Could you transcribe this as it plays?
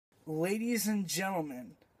Ladies and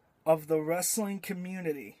gentlemen of the wrestling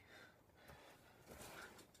community,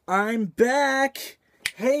 I'm back.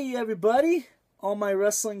 Hey everybody, all my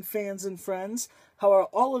wrestling fans and friends, how are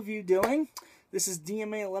all of you doing? This is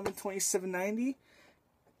DMA 112790,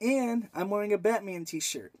 and I'm wearing a Batman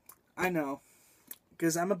t-shirt. I know,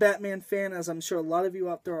 because I'm a Batman fan, as I'm sure a lot of you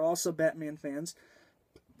out there are also Batman fans.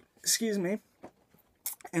 Excuse me.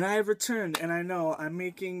 And I have returned, and I know I'm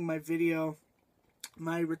making my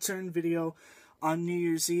return video on New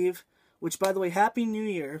Year's Eve, which, by the way, Happy New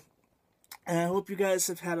Year. And I hope you guys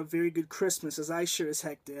have had a very good Christmas, as I sure as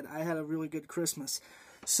heck did. I had a really good Christmas.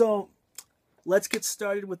 So, let's get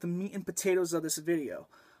started with the meat and potatoes of this video.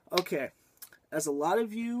 Okay, as a lot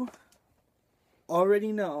of you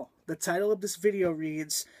already know, the title of this video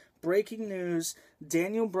reads, Breaking News,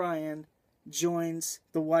 Daniel Bryan joins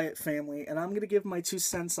the Wyatt family, and I'm going to give my 2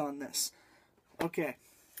 cents on this. Okay,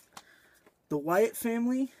 the Wyatt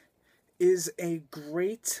family is a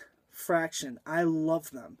great fraction. I love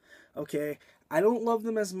them, okay? I don't love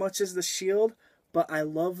them as much as the Shield, but I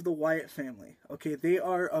love the Wyatt family, okay? They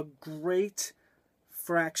are a great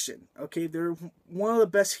fraction, okay? They're one of the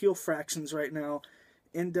best heel fractions right now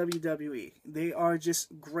in WWE. They are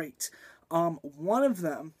just great. One of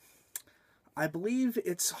them, I believe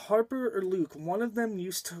it's Harper or Luke, one of them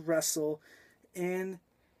used to wrestle in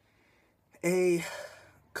a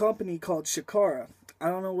company called Shakara. I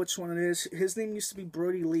don't know which one it is. His name used to be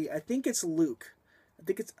Brody Lee. I think it's Luke.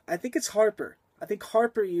 I think it's Harper. I think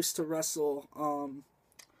Harper used to wrestle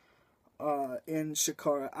in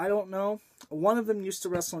Shakara. I don't know. One of them used to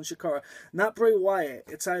wrestle in Shakara. Not Bray Wyatt.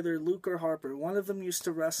 It's either Luke or Harper. One of them used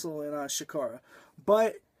to wrestle in Shakara.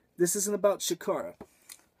 But this isn't about Shakara.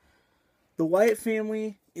 The Wyatt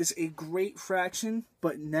family is a great fraction,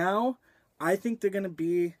 but now I think they're going to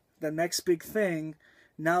be the next big thing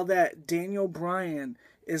now that Daniel Bryan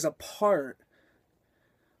is a part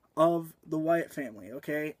of the Wyatt family,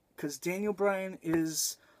 okay? Because Daniel Bryan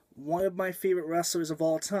is one of my favorite wrestlers of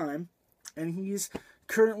all time, and he's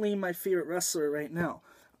currently my favorite wrestler right now.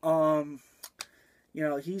 You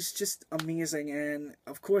know, he's just amazing, and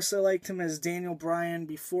of course I liked him as Daniel Bryan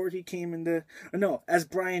before he came into, as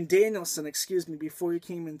Bryan Danielson, excuse me, before he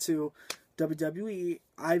came into WWE.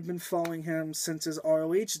 I've been following him since his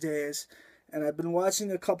ROH days, and I've been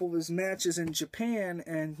watching a couple of his matches in Japan,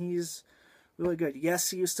 and he's really good.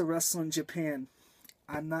 Yes, he used to wrestle in Japan.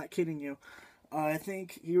 I'm not kidding you. I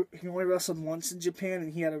think he only wrestled once in Japan,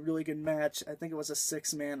 and he had a really good match. I think it was a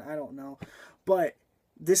 6-man. I don't know, but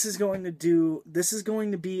this is going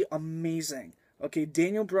to be amazing. Okay,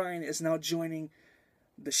 Daniel Bryan is now joining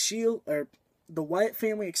the Shield, or the Wyatt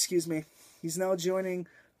family, excuse me. He's now joining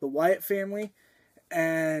the Wyatt family,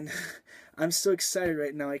 and I'm so excited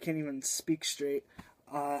right now. I can't even speak straight,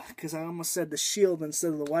 because I almost said the Shield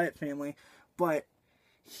instead of the Wyatt family, but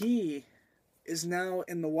he is now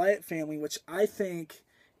in the Wyatt family, which I think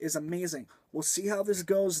is amazing. We'll see how this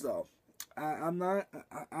goes, though. I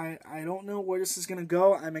don't know where this is going to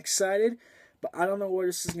go. I'm excited, but I don't know where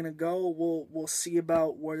this is going to go. We'll see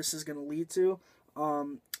about where this is going to lead to.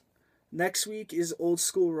 Next week is Old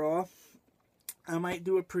School Raw. I might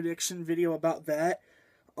do a prediction video about that.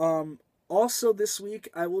 Also this week,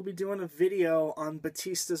 I will be doing a video on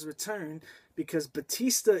Batista's return, because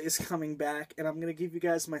Batista is coming back, and I'm going to give you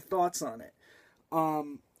guys my thoughts on it.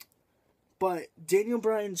 But Daniel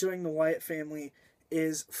Bryan joining the Wyatt family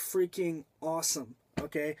is freaking awesome,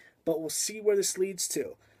 okay? But we'll see where this leads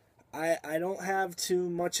to. I don't have too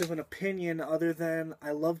much of an opinion other than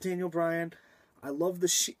I love Daniel Bryan. I love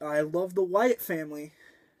the Wyatt family,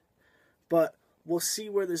 but we'll see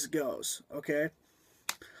where this goes, okay?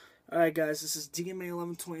 Alright guys, this is DMA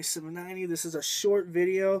 112790. This is a short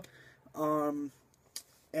video, and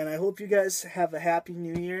I hope you guys have a Happy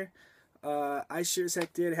New Year. I sure as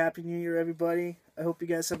heck did. Happy New Year, everybody. I hope you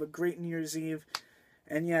guys have a great New Year's Eve.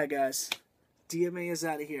 And yeah, guys, DMA is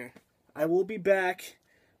out of here. I will be back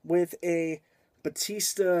with a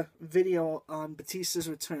Batista video on Batista's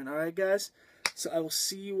return. Alright, guys? So I will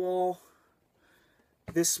see you all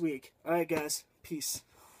this week. Alright, guys. Peace.